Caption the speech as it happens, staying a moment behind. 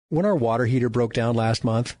When our water heater broke down last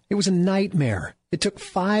month, it was a nightmare. It took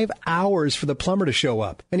 5 hours for the plumber to show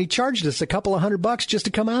up, and he charged us a couple of $100 just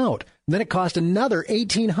to come out. And then it cost another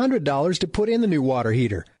 $1,800 to put in the new water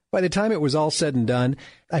heater. By the time it was all said and done,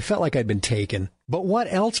 I felt like I'd been taken. But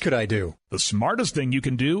what else could I do? The smartest thing you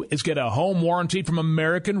can do is get a home warranty from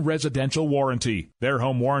American Residential Warranty. Their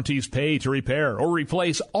home warranties pay to repair or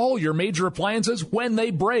replace all your major appliances when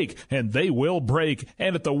they break, and they will break,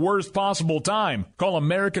 and at the worst possible time. Call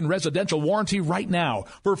American Residential Warranty right now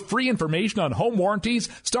for free information on home warranties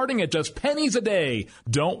starting at just pennies a day.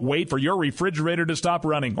 Don't wait for your refrigerator to stop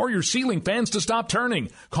running or your ceiling fans to stop turning.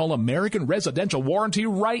 Call American Residential Warranty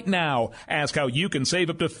right now. Ask how you can save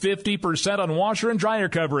up to 50% on washer and dryer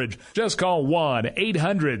coverage. Just call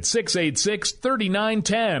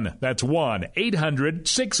 1-800-686-3910. That's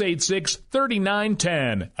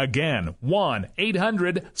 1-800-686-3910. Again,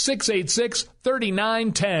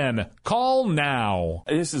 1-800-686-3910. Call now.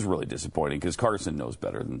 This is really disappointing because Carson knows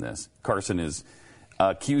better than this. Carson is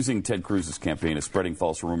accusing Ted Cruz's campaign of spreading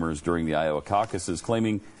false rumors during the Iowa caucuses,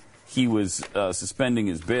 claiming he was suspending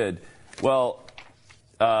his bid. Well,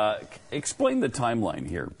 explain the timeline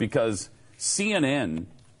here, because CNN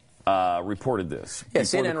reported this. Yeah,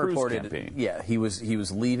 CNN reported. Campaign. Yeah, he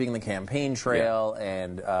was leaving the campaign trail,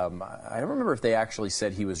 and I don't remember if they actually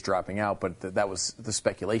said he was dropping out, but that was the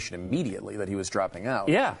speculation immediately that he was dropping out.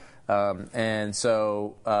 Yeah. And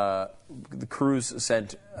so the Cruz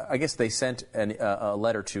sent, I guess they sent a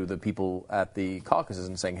letter to the people at the caucuses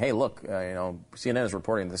and saying, hey, look, CNN is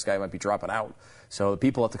reporting this guy might be dropping out. So the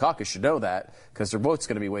people at the caucus should know that because their vote's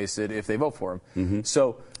going to be wasted if they vote for him. Mm-hmm.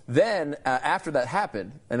 So then after that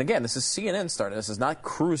happened, and again, this is CNN starting. This is not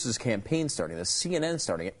Cruz's campaign starting. This is CNN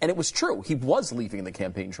starting it. And it was true. He was leaving the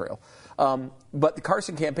campaign trail. But the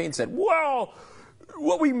Carson campaign said, well,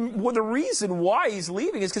 the reason why he's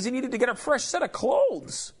leaving is because he needed to get a fresh set of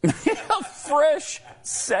clothes. A fresh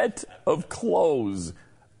set of clothes.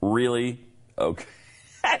 Really?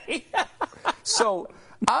 Okay. So,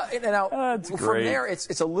 now, from there,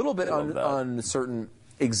 it's a little bit uncertain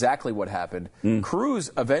exactly what happened.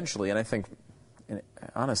 Cruz eventually, and I think,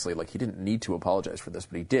 honestly, he didn't need to apologize for this,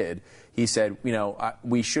 but he did. He said,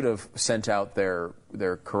 we should have sent out their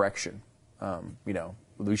correction.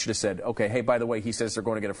 We should have said, okay, hey, by the way, he says they're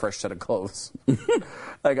going to get a fresh set of clothes. We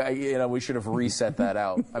should have reset that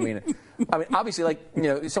out. I mean, obviously,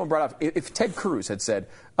 someone brought up, if Ted Cruz had said,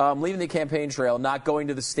 leaving the campaign trail, not going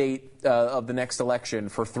to the state of the next election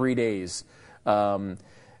for 3 days,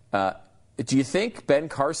 do you think Ben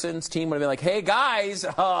Carson's team would have been like, hey, guys,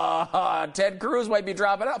 Ted Cruz might be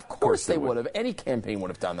dropping out? Of course they would have. Any campaign would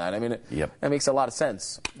have done that. I mean, that makes a lot of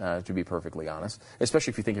sense, to be perfectly honest, especially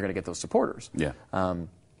if you think you're going to get those supporters. Yeah.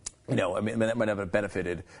 That might have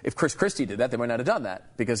benefited. If Chris Christie did that, they might not have done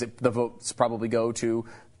that because the votes probably go to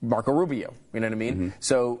Marco Rubio. You know what I mean? Mm-hmm.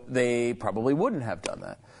 So they probably wouldn't have done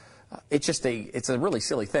that. It's a really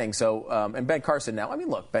silly thing. So, and Ben Carson now,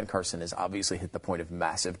 Ben Carson has obviously hit the point of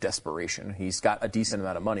massive desperation. He's got a decent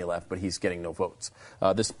amount of money left, but he's getting no votes.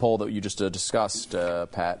 This poll that you just discussed,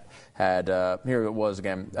 Pat, had, here it was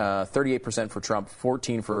again, 38% for Trump,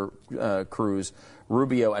 14% for Cruz,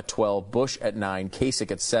 Rubio at 12%, Bush at 9%, Kasich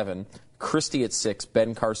at 7%, Christie at 6%,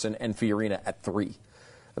 Ben Carson and Fiorina at 3%.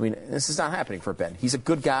 This is not happening for Ben. He's a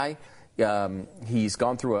good guy. He's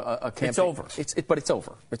gone through a campaign. It's over. But it's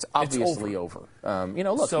over. It's obviously over.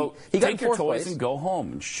 Look, so he got take your toys place. and go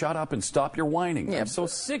home and shut up and stop your whining. Yeah, I'm so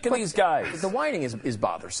sick of these guys. The whining is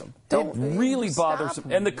bothersome. It really bothers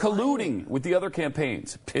them. And the colluding with the other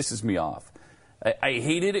campaigns pisses me off. I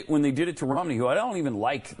hated it when they did it to Romney, who I don't even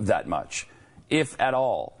like that much, if at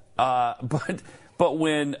all. But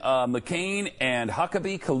when McCain and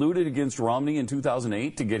Huckabee colluded against Romney in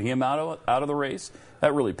 2008 to get him out of the race,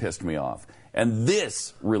 that really pissed me off. And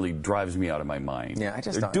this really drives me out of my mind. Yeah,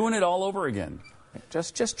 They're doing it all over again.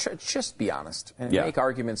 Just be honest and make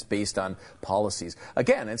arguments based on policies.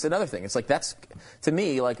 Again, it's another thing. It's that's, to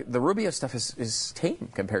me, the Rubio stuff is tame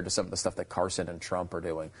compared to some of the stuff that Carson and Trump are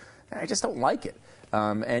doing. I just don't like it.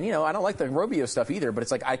 And I don't like the Rubio stuff either, but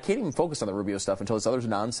it's I can't even focus on the Rubio stuff until this other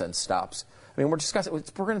nonsense stops. We're discussing, we're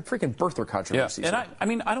going to freaking birther controversies. Yeah.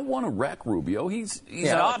 And I don't want to wreck Rubio. He's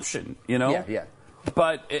an option, Yeah.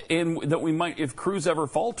 But that we might, if Cruz ever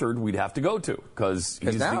faltered, we'd have to go to because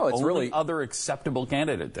he's the only other acceptable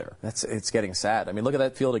candidate there. It's getting sad. Look at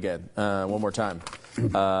that field again. One more time.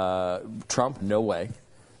 Trump, no way.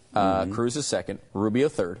 Cruz is second. Rubio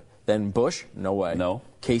third. Then Bush, no way. No.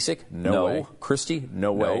 Kasich, no way. Christie,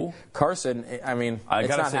 no way. Carson, it's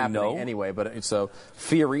not happening anyway. But so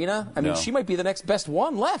Fiorina, she might be the next best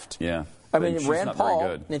one left. Yeah. Rand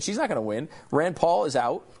Paul, and she's not going to win. Rand Paul is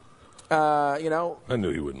out. I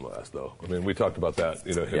knew he wouldn't last, though. I mean, we talked about that.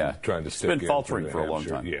 Him trying to stick in. It's been faltering for a long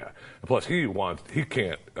time. Yeah. Plus, he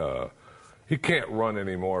can't run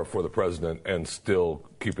anymore for the president and still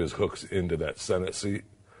keep his hooks into that Senate seat.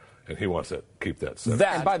 And he wants to keep that Senate.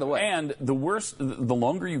 And by the way, and the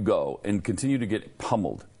longer you go and continue to get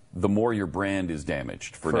pummeled, the more your brand is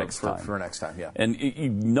damaged for next time. For next time, yeah. And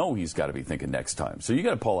he's got to be thinking next time. So you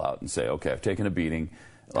got to pull out and say, okay, I've taken a beating.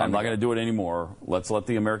 I'm not going to do it anymore. Let's let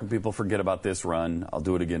the American people forget about this run. I'll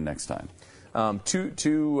do it again next time. Two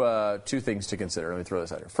things to consider. Let me throw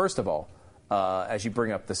this out here. First of all, as you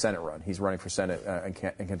bring up the Senate run, he's running for Senate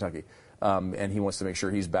in Kentucky, and he wants to make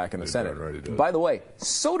sure he's back in the Senate. By the way,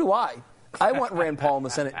 so do I. I want Rand Paul in the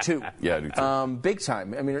Senate too. Yeah, I do too. Big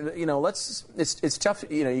time. I mean, it's tough.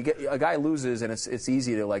 You get a guy loses, and it's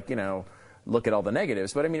easy to look at all the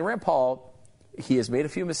negatives. But I mean, Rand Paul, he has made a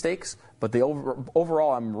few mistakes, but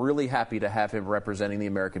overall, I'm really happy to have him representing the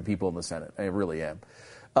American people in the Senate. I really am.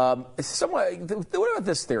 What about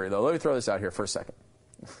this theory, though? Let me throw this out here for a second.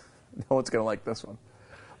 No one's going to like this one.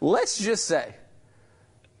 Let's just say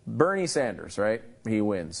Bernie Sanders, right? He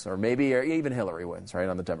wins, or even Hillary wins, right,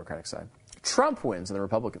 on the Democratic side. Trump wins on the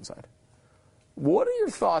Republican side. What are your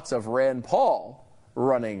thoughts of Rand Paul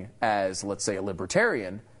running as, let's say, a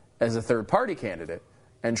libertarian, as a third-party candidate,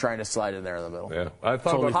 and trying to slide in there in the middle? Yeah, I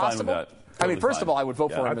thought totally about fine with that. I mean, first of all, I would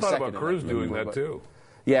vote for him. I thought about Cruz doing that too.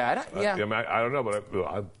 Yeah, I don't know, but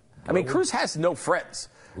I mean, Cruz has no friends.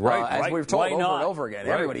 Right. As we've told over and over again.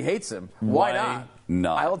 Right. Everybody hates him. Why not?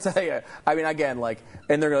 No. I'll tell you. I mean, again,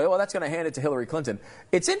 and they're going, well, that's going to hand it to Hillary Clinton.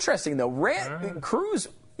 It's interesting, though. Cruz,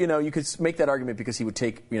 you could make that argument because he would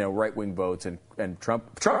take, right-wing votes, and Trump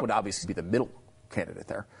would obviously be the middle candidate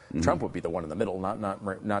there. Mm-hmm. Trump would be the one in the middle,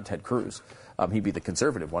 not Ted Cruz. He'd be the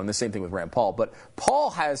conservative one. And the same thing with Rand Paul. But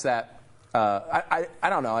Paul has that. I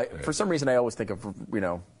don't know. For some reason, I always think of,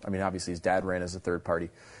 I mean, obviously his dad ran as a third party.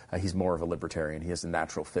 He's more of a libertarian. He has a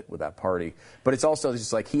natural fit with that party. But it's also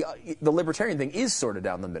just the libertarian thing is sort of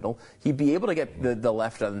down the middle. He'd be able to get the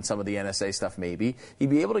left on some of the NSA stuff, maybe. He'd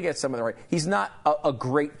be able to get some of the right. He's not a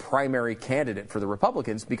great primary candidate for the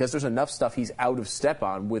Republicans because there's enough stuff he's out of step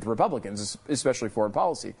on with Republicans, especially foreign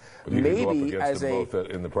policy. But maybe as both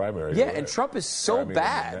in the primary. Yeah, and Trump is so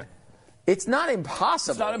bad. It's not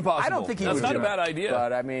impossible. It's not impossible. I don't think he That's would not do a bad idea.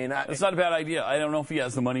 But I mean, it's not a bad idea. I don't know if he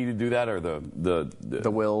has the money to do that or the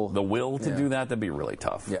will to do that. That'd be really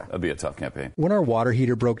tough. Yeah, that'd be a tough campaign. When our water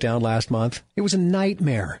heater broke down last month, it was a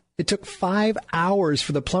nightmare. It took 5 hours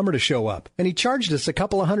for the plumber to show up, and he charged us a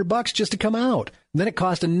couple of $100 just to come out. And then it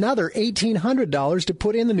cost another $1,800 to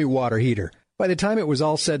put in the new water heater. By the time it was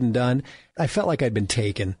all said and done, I felt like I'd been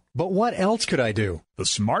taken. But what else could I do? The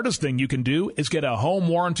smartest thing you can do is get a home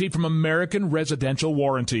warranty from American Residential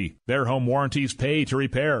Warranty. Their home warranties pay to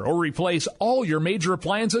repair or replace all your major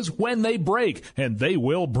appliances when they break, and they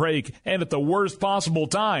will break, and at the worst possible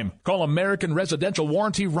time. Call American Residential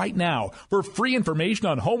Warranty right now for free information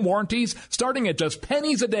on home warranties starting at just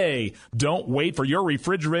pennies a day. Don't wait for your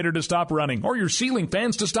refrigerator to stop running or your ceiling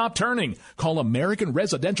fans to stop turning. Call American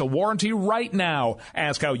Residential Warranty right now.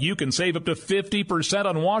 Ask how you can save up to 50%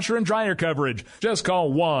 on washer and dryer coverage. Just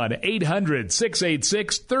call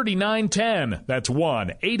 1-800-686-3910. That's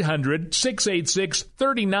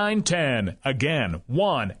 1-800-686-3910. Again,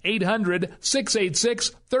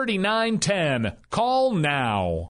 1-800-686-3910. Call now.